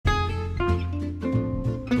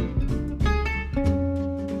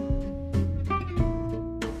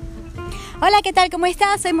Hola, ¿qué tal? ¿Cómo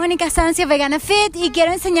estás? Soy Mónica Sancio, Vegana Fit, y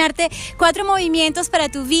quiero enseñarte 4 movimientos para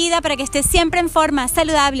tu vida, para que estés siempre en forma,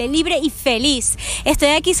 saludable, libre y feliz. Estoy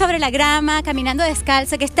aquí sobre la grama, caminando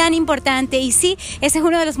descalza, que es tan importante, y sí, ese es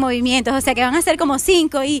uno de los movimientos, o sea que van a ser como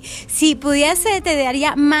 5, y si pudiese te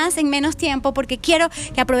daría más en menos tiempo, porque quiero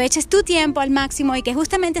que aproveches tu tiempo al máximo y que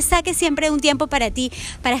justamente saques siempre un tiempo para ti,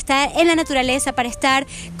 para estar en la naturaleza, para estar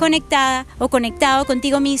conectada o conectado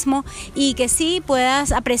contigo mismo, y que sí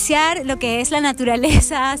puedas apreciar lo que es la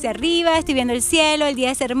naturaleza hacia arriba. Estoy viendo el cielo, el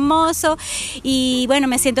día es hermoso y bueno,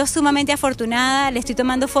 me siento sumamente afortunada. Le estoy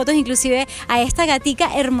tomando fotos inclusive a esta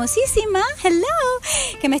gatica hermosísima, hello,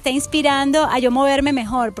 que me está inspirando a yo moverme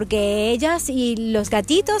mejor, porque ellas y los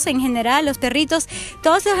gatitos en general, los perritos,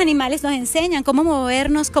 todos los animales nos enseñan cómo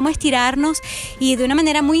movernos, cómo estirarnos, y de una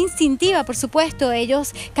manera muy instintiva, por supuesto.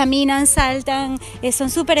 Ellos caminan, saltan, son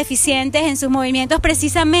súper eficientes en sus movimientos,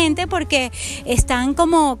 precisamente porque están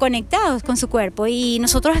como conectados con su cuerpo, y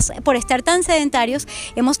nosotros, por estar tan sedentarios,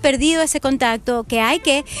 hemos perdido ese contacto que hay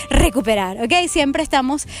que recuperar, ¿ok? Siempre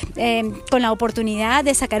estamos con la oportunidad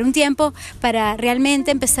de sacar un tiempo para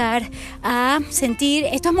realmente empezar a sentir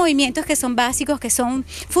estos movimientos que son básicos, que son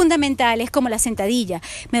fundamentales, como la sentadilla.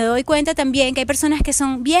 Me doy cuenta también que hay personas que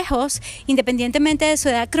son viejos, independientemente de su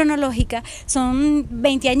edad cronológica, son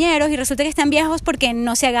veinteañeros y resulta que están viejos porque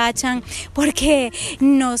no se agachan, porque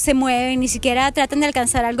no se mueven, ni siquiera tratan de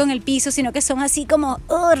alcanzar algo en el piso, sino que son así como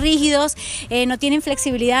rígidos, no tienen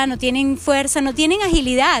flexibilidad, no tienen fuerza, no tienen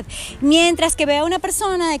agilidad. Mientras que veo a una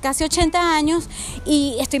persona de casi 80 años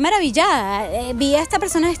y estoy maravillada. Vi a esta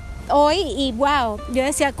persona hoy y wow, yo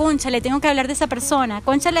decía, cónchale, tengo que hablar de esa persona.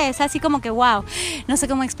 Cónchale es así como que wow, no sé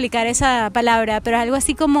cómo explicar esa palabra, pero algo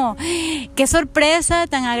así como qué sorpresa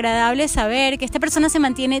tan agradable saber que esta persona se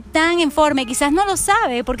mantiene tan en forma, y quizás no lo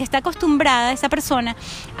sabe porque está acostumbrada esa persona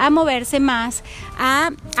a moverse más,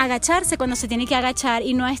 a agacharse cuando se tiene que agachar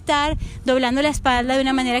y no a estar doblando la espalda de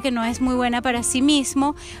una manera que no es muy buena para sí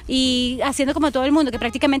mismo, y haciendo como todo el mundo, que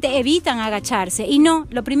prácticamente evitan agacharse. Y no,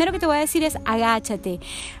 lo primero que te voy a decir es agáchate.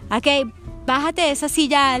 Ok, bájate de esa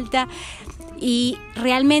silla alta y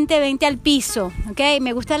realmente vente al piso, ¿ok?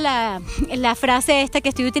 Me gusta la frase esta que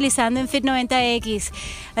estoy utilizando en Fit90X,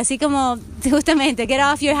 así como justamente, get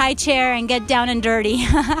off your high chair and get down and dirty.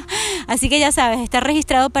 Así que ya sabes, está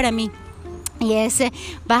registrado para mí. Y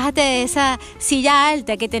bájate de esa silla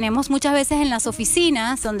alta que tenemos muchas veces en las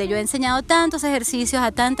oficinas, donde yo he enseñado tantos ejercicios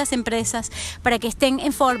a tantas empresas para que estén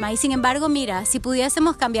en forma. Y sin embargo, mira, si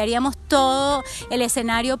pudiésemos, cambiaríamos todo el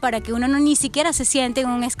escenario para que uno no ni siquiera se siente en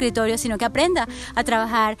un escritorio, sino que aprenda a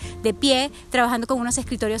trabajar de pie, trabajando con unos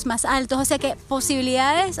escritorios más altos. O sea que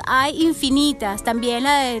posibilidades hay infinitas. También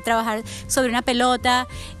la de trabajar sobre una pelota.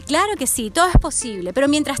 Claro que sí, todo es posible, pero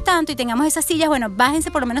mientras tanto, y tengamos esas sillas, bueno,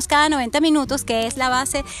 bájense por lo menos cada 90 minutos, que es la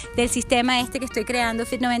base del sistema que estoy creando,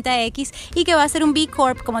 Fit90X, y que va a ser un B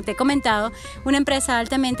Corp, como te he comentado, una empresa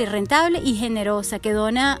altamente rentable y generosa, que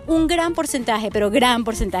dona un gran porcentaje, pero gran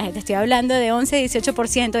porcentaje, te estoy hablando de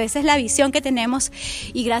 11-18%, esa es la visión que tenemos,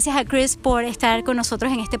 y gracias a Chris por estar con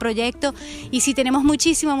nosotros en este proyecto. Y sí, tenemos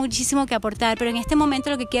muchísimo que aportar, pero en este momento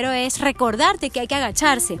lo que quiero es recordarte que hay que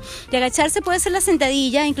agacharse, y agacharse puede ser la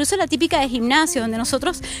sentadilla, incluso la típica de gimnasio, donde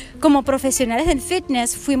nosotros como profesionales del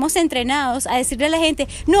fitness fuimos entrenados a decirle a la gente,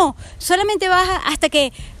 no, solamente baja hasta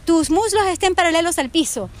que tus muslos estén paralelos al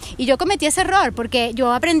piso. Y yo cometí ese error porque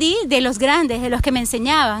yo aprendí de los grandes, de los que me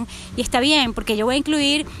enseñaban, y está bien, porque yo voy a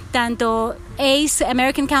incluir tanto ACE,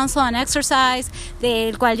 American Council on Exercise,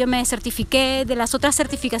 del cual yo me certifiqué, de las otras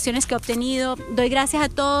certificaciones que he obtenido. Doy gracias a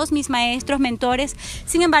todos mis maestros, mentores.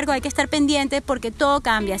 Sin embargo, hay que estar pendiente porque todo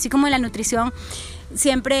cambia, así como en la nutrición.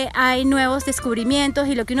 Siempre hay nuevos descubrimientos,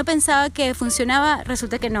 y lo que uno pensaba que funcionaba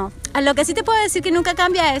resulta que no. A lo que sí te puedo decir que nunca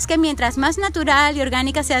cambia es que mientras más natural y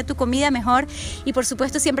orgánica sea tu comida, mejor. Y por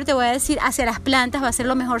supuesto siempre te voy a decir, hacia las plantas va a ser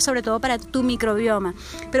lo mejor, sobre todo para tu microbioma.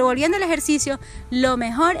 Pero volviendo al ejercicio, lo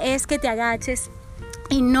mejor es que te agaches.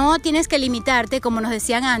 Y no tienes que limitarte, como nos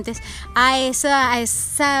decían antes, a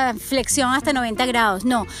esa flexión hasta 90 grados.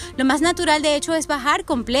 No, lo más natural de hecho es bajar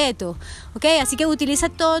completo, ¿ok? Así que utiliza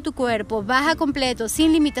todo tu cuerpo, baja completo,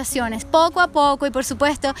 sin limitaciones, poco a poco. Y por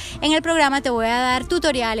supuesto, en el programa te voy a dar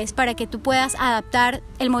tutoriales para que tú puedas adaptar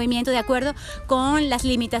el movimiento de acuerdo con las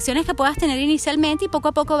limitaciones que puedas tener inicialmente, y poco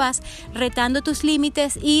a poco vas retando tus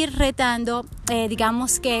límites y retando,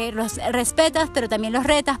 digamos que los respetas, pero también los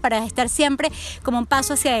retas para estar siempre como un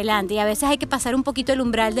paso hacia adelante. Y a veces hay que pasar un poquito el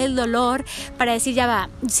umbral del dolor para decir, ya va,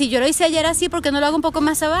 si yo lo hice ayer así, ¿por qué no lo hago un poco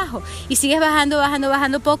más abajo? Y sigues bajando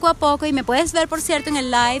poco a poco. Y me puedes ver, por cierto, en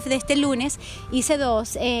el live de este lunes. Hice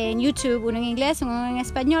 2 en YouTube, uno en inglés, uno en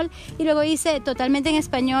español, y luego hice totalmente en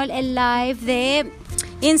español el live de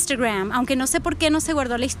Instagram, aunque no sé por qué no se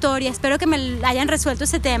guardó la historia. Espero que me hayan resuelto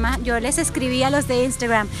ese tema. Yo les escribí a los de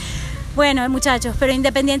Instagram. Bueno, muchachos, pero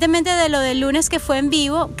independientemente de lo del lunes que fue en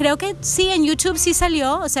vivo, creo que sí, en YouTube sí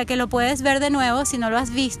salió, o sea que lo puedes ver de nuevo si no lo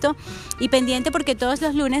has visto. Y pendiente porque todos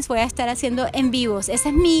los lunes voy a estar haciendo en vivos. Esa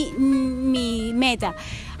es mi meta.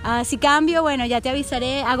 Si cambio, bueno, ya te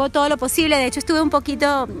avisaré, hago todo lo posible. De hecho, estuve un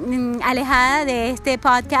poquito alejada de este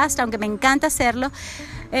podcast, aunque me encanta hacerlo.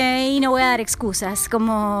 Y no voy a dar excusas,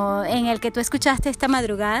 como en el que tú escuchaste esta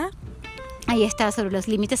madrugada. Ahí está, sobre los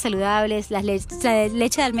límites saludables, la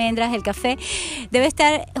leche de almendras, el café. Debe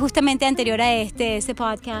estar justamente anterior a ese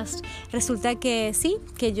podcast. Resulta que sí,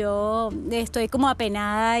 que yo estoy como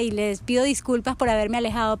apenada y les pido disculpas por haberme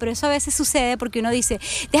alejado, pero eso a veces sucede porque uno dice,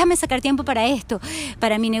 déjame sacar tiempo para esto,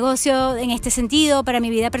 para mi negocio en este sentido, para mi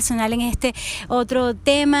vida personal en este otro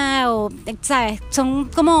tema, o, ¿sabes? Son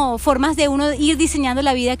como formas de uno ir diseñando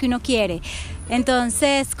la vida que uno quiere.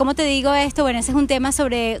 Entonces, ¿cómo te digo esto? Bueno, ese es un tema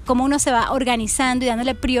sobre cómo uno se va organizando y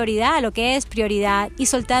dándole prioridad a lo que es prioridad y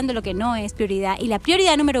soltando lo que no es prioridad. Y la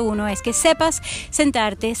prioridad número 1 es que sepas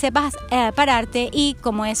sentarte, sepas pararte, y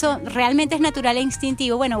como eso realmente es natural e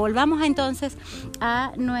instintivo, bueno, volvamos entonces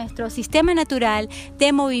a nuestro sistema natural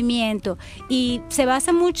de movimiento, y se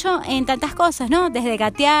basa mucho en tantas cosas, ¿no? Desde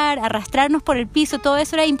gatear, arrastrarnos por el piso, todo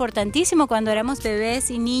eso era importantísimo cuando éramos bebés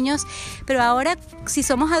y niños, pero ahora si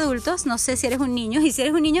somos adultos, no sé si eres un niño, y si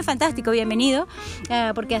eres un niño fantástico, bienvenido,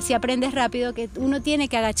 porque así aprendes rápido que uno tiene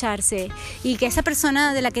que agacharse, y que esa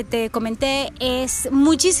persona de la que te comenté es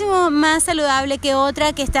muchísimo más saludable que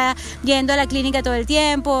otra que está yendo a la clínica todo el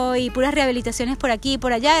tiempo y puras rehabilitaciones por aquí y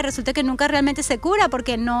por allá, y resulta que nunca realmente se cura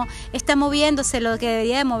porque no está moviéndose lo que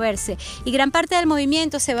debería de moverse. Y gran parte del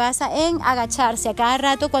movimiento se basa en agacharse a cada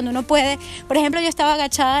rato cuando uno puede. Por ejemplo, yo estaba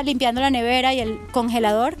agachada limpiando la nevera y el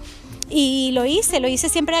congelador, y lo hice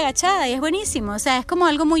siempre agachada, y es buenísimo. O sea, es como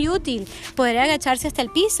algo muy útil poder agacharse hasta el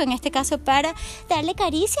piso, en este caso para darle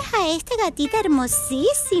caricias a esta gatita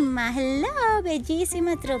hermosísima, hello,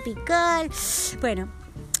 bellísima, tropical. Bueno,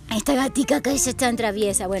 esta gatica que es tan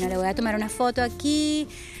traviesa. Bueno, le voy a tomar una foto aquí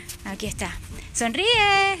está. Sonríe,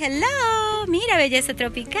 hello, mira, belleza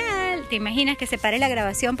tropical. ¿Te imaginas que se pare la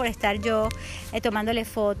grabación por estar yo tomándole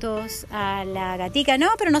fotos a la gatica? No,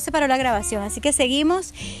 pero no se paró la grabación, así que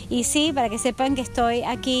seguimos. Y sí, para que sepan que estoy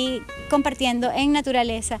aquí compartiendo en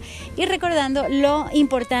naturaleza y recordando lo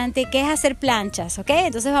importante que es hacer planchas, ¿ok?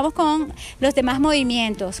 Entonces vamos con los demás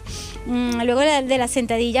movimientos. Luego de la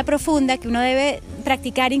sentadilla profunda que uno debe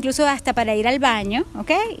practicar incluso hasta para ir al baño,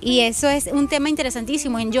 ¿ok? Y eso es un tema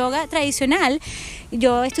interesantísimo. En yoga tradicional,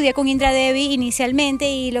 yo estudié con Indra Devi inicialmente,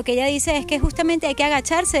 y lo que ella dice es que justamente hay que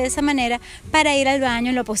agacharse de esa manera para ir al baño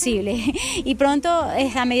en lo posible. Y pronto,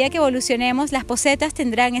 a medida que evolucionemos, las posetas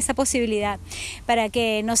tendrán esa posibilidad, para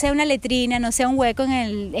que no sea una letrina, no sea un hueco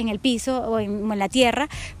en el piso o en la tierra,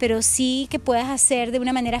 pero sí que puedas hacer de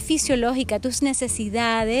una manera fisiológica tus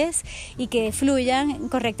necesidades y que fluyan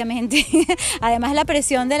correctamente. Además, la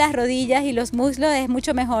presión de las rodillas y los muslos es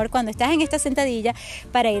mucho mejor cuando estás en esta sentadilla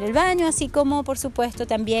para ir al baño, así como por supuesto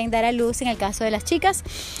también dar a luz en el caso de las chicas.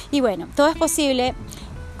 Y bueno, todo es posible.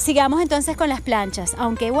 Sigamos entonces con las planchas,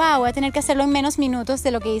 aunque voy a tener que hacerlo en menos minutos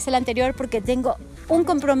de lo que hice el anterior porque tengo un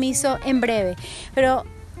compromiso en breve, pero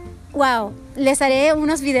les haré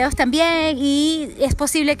unos videos también, y es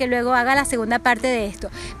posible que luego haga la segunda parte de esto,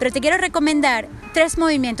 pero te quiero recomendar 3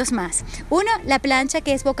 movimientos más. 1, la plancha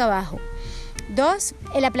que es boca abajo. 2,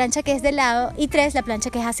 la plancha que es de lado, y 3, la plancha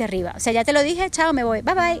que es hacia arriba. O sea, ya te lo dije, chao, me voy,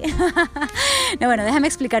 bye bye. No, bueno, déjame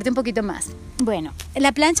explicarte un poquito más. Bueno,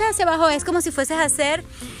 la plancha hacia abajo es como si fueses a hacer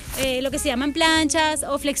lo que se llaman planchas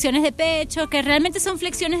o flexiones de pecho, que realmente son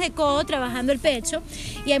flexiones de codo trabajando el pecho,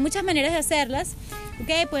 y hay muchas maneras de hacerlas.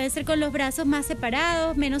 Okay, pueden ser con los brazos más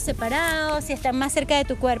separados, menos separados. Si están más cerca de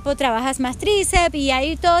tu cuerpo, trabajas más tríceps, y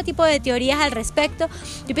hay todo tipo de teorías al respecto.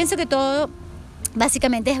 Yo pienso que todo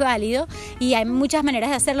básicamente es válido, y hay muchas maneras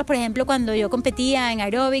de hacerlo. Por ejemplo, cuando yo competía en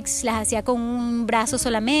aeróbics, las hacía con un brazo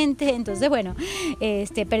solamente. Entonces, bueno,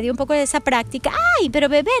 perdí un poco de esa práctica. ¡Ay, pero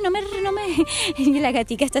bebé, no me! Y la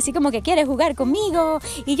gatica está así como que quiere jugar conmigo,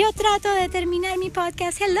 y yo trato de terminar mi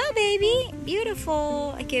podcast. Hello, baby,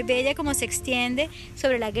 beautiful. Ay, qué bella como se extiende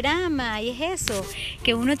sobre la grama. Y es eso,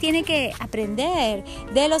 que uno tiene que aprender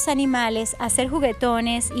de los animales, a ser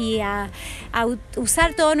juguetones y a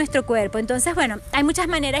usar todo nuestro cuerpo. Entonces, bueno, hay muchas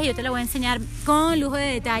maneras y yo te lo voy a enseñar con lujo de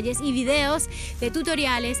detalles y videos de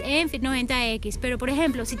tutoriales en Fit90X. Pero por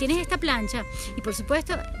ejemplo, si tienes esta plancha, y por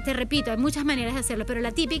supuesto, te repito, hay muchas maneras de hacerlo, pero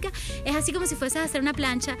la típica es así como si fueses a hacer una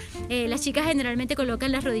plancha. Las chicas generalmente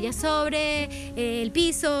colocan las rodillas sobre el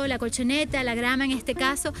piso, la colchoneta, la grama en este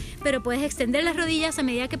caso, pero puedes extender las rodillas a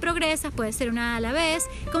medida que progresas, puede ser una a la vez,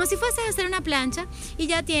 como si fueses a hacer una plancha, y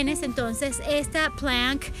ya tienes entonces esta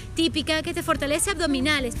plank típica que te fortalece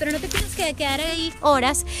abdominales, pero no te tienes que quedar ahí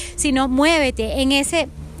horas, sino muévete en ese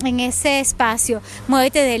espacio,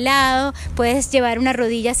 muévete de lado, puedes llevar una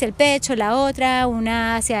rodilla hacia el pecho, la otra,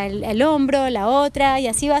 una hacia el hombro, la otra, y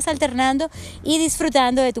así vas alternando y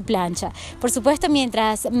disfrutando de tu plancha. Por supuesto,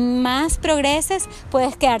 mientras más progreses,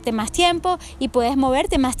 puedes quedarte más tiempo y puedes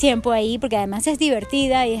moverte más tiempo ahí, porque además es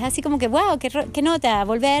divertida y es así como que wow, qué nota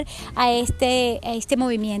volver a este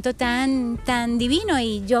movimiento tan divino,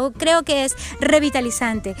 y yo creo que es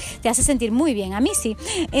revitalizante, te hace sentir muy bien, a mí sí.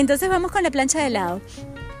 Entonces vamos con la plancha de lado.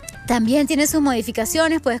 También tiene sus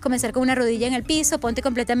modificaciones, puedes comenzar con una rodilla en el piso, ponte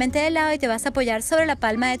completamente de lado y te vas a apoyar sobre la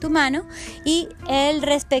palma de tu mano y el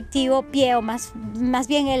respectivo pie, o más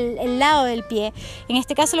bien el lado del pie. En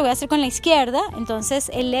este caso lo voy a hacer con la izquierda, entonces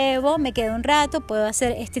elevo, me quedo un rato, puedo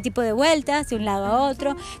hacer este tipo de vueltas de un lado a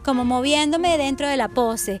otro, como moviéndome dentro de la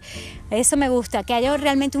pose. Eso me gusta, que haya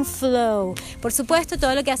realmente un flow. Por supuesto,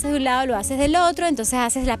 todo lo que haces de un lado lo haces del otro, entonces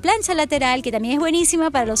haces la plancha lateral, que también es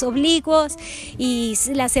buenísima para los oblicuos, y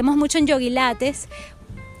la hacemos mucho en yogilates.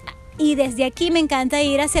 Y desde aquí me encanta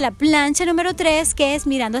ir hacia la plancha número 3, que es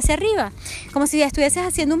mirando hacia arriba, como si ya estuvieses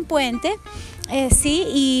haciendo un puente, sí,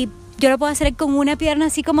 y yo lo puedo hacer con una pierna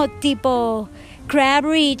así como tipo crab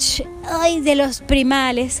reach, de los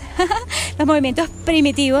primales, los movimientos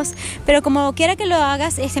primitivos, pero como quiera que lo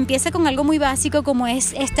hagas, se empieza con algo muy básico, como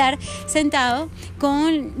es estar sentado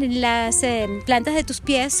con las plantas de tus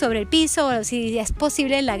pies sobre el piso, o si es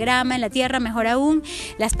posible en la grama, en la tierra, mejor aún.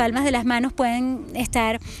 Las palmas de las manos pueden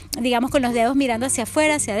estar, digamos, con los dedos mirando hacia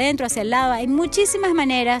afuera, hacia adentro, hacia el lado. Hay muchísimas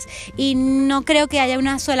maneras y no creo que haya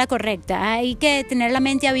una sola correcta. Hay que tener la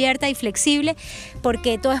mente abierta y flexible,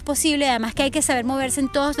 porque todo es posible, además que hay que saber moverse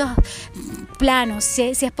en todos los planos, si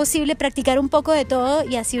es posible practicar un poco de todo,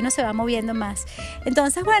 y así uno se va moviendo más.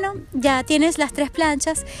 Entonces, bueno, ya tienes las 3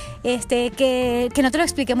 planchas, que no te lo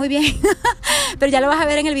expliqué muy bien, pero ya lo vas a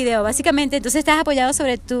ver en el video. Básicamente, entonces estás apoyado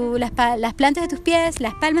sobre las plantas de tus pies,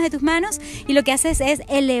 las palmas de tus manos, y lo que haces es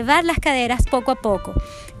elevar las caderas poco a poco.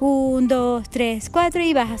 1, 2, 3, 4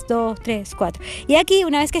 y bajas 2, 3, 4. Y aquí,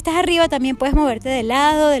 una vez que estás arriba, también puedes moverte del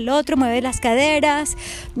lado, del otro, mueves las caderas.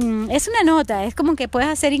 Es una nota, es como que puedes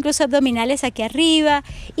hacer incluso abdominales aquí arriba,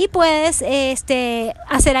 y puedes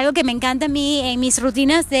hacer algo que me encanta a mí en mis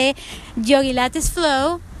rutinas de Yogilates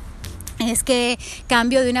Flow. Es que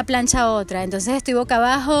cambio de una plancha a otra, entonces estoy boca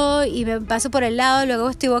abajo y me paso por el lado, luego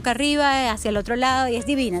estoy boca arriba hacia el otro lado, y es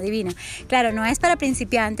divina. Claro, no es para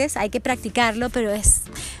principiantes, hay que practicarlo, pero es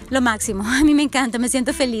lo máximo. A mí me encanta, me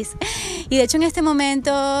siento feliz, y de hecho en este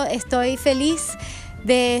momento estoy feliz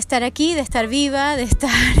de estar aquí, de estar viva, de estar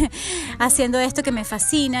haciendo esto que me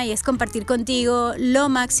fascina, y es compartir contigo lo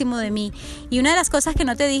máximo de mí. Y una de las cosas que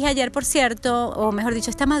no te dije ayer, por cierto, o mejor dicho,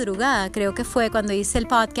 esta madrugada, creo que fue cuando hice el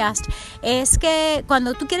podcast, es que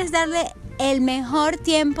cuando tú quieres darle el mejor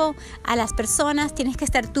tiempo a las personas, tienes que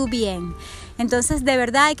estar tú bien. Entonces, de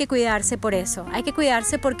verdad hay que cuidarse por eso. Hay que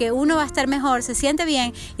cuidarse porque uno va a estar mejor, se siente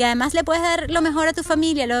bien, y además le puedes dar lo mejor a tu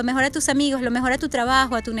familia, lo mejor a tus amigos, lo mejor a tu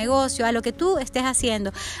trabajo, a tu negocio, a lo que tú estés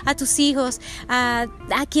haciendo, a tus hijos, a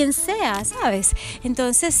quien sea, ¿sabes?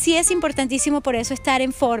 Entonces, sí es importantísimo por eso estar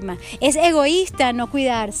en forma. Es egoísta no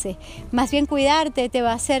cuidarse. Más bien, cuidarte te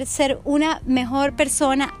va a hacer ser una mejor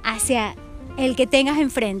persona hacia el que tengas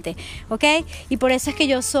enfrente, ¿ok? Y por eso es que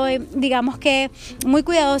yo soy, digamos que, muy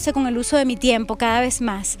cuidadosa con el uso de mi tiempo cada vez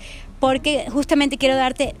más, porque justamente quiero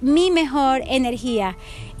darte mi mejor energía,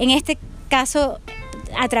 en este caso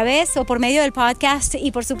a través o por medio del podcast.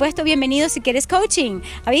 Y por supuesto, bienvenido si quieres coaching,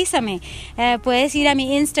 avísame, puedes ir a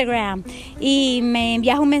mi Instagram y me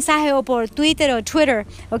envías un mensaje, o por Twitter,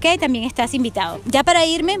 ¿ok? También estás invitado. Ya para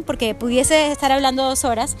irme, porque pudiese estar hablando 2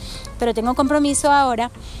 horas, pero tengo compromiso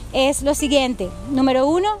ahora, es lo siguiente. Número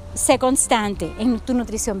 1, sé constante en tu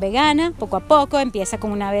nutrición vegana, poco a poco, empieza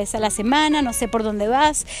con una vez a la semana, no sé por dónde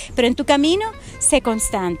vas, pero en tu camino, sé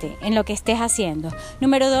constante en lo que estés haciendo.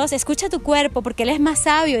 Número 2, escucha tu cuerpo, porque él es más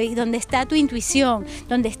sabio, y donde está tu intuición,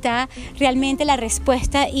 donde está realmente la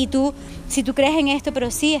respuesta, y tú, si tú crees en esto, pero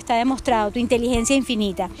sí está demostrado, tu inteligencia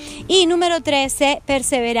infinita. Y número 3, sé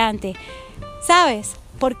perseverante, ¿sabes?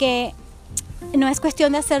 Porque no es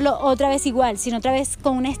cuestión de hacerlo otra vez igual, sino otra vez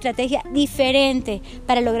con una estrategia diferente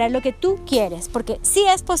para lograr lo que tú quieres, porque sí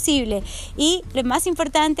es posible. Y lo más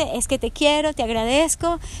importante es que te quiero, te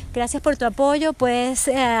agradezco, gracias por tu apoyo. Puedes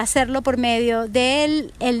hacerlo por medio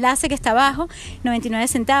del enlace que está abajo, 99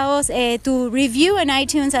 centavos. Tu review en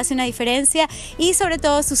iTunes hace una diferencia, y sobre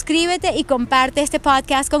todo suscríbete y comparte este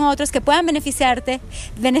podcast con otros que puedan beneficiarse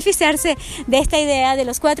de esta idea de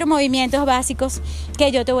los 4 movimientos básicos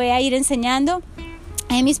que yo te voy a ir enseñando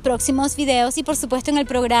en mis próximos videos, y por supuesto en el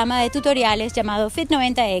programa de tutoriales llamado Fit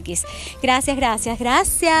 90X.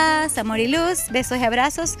 Gracias, amor y luz, besos y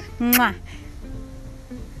abrazos. ¡Mua!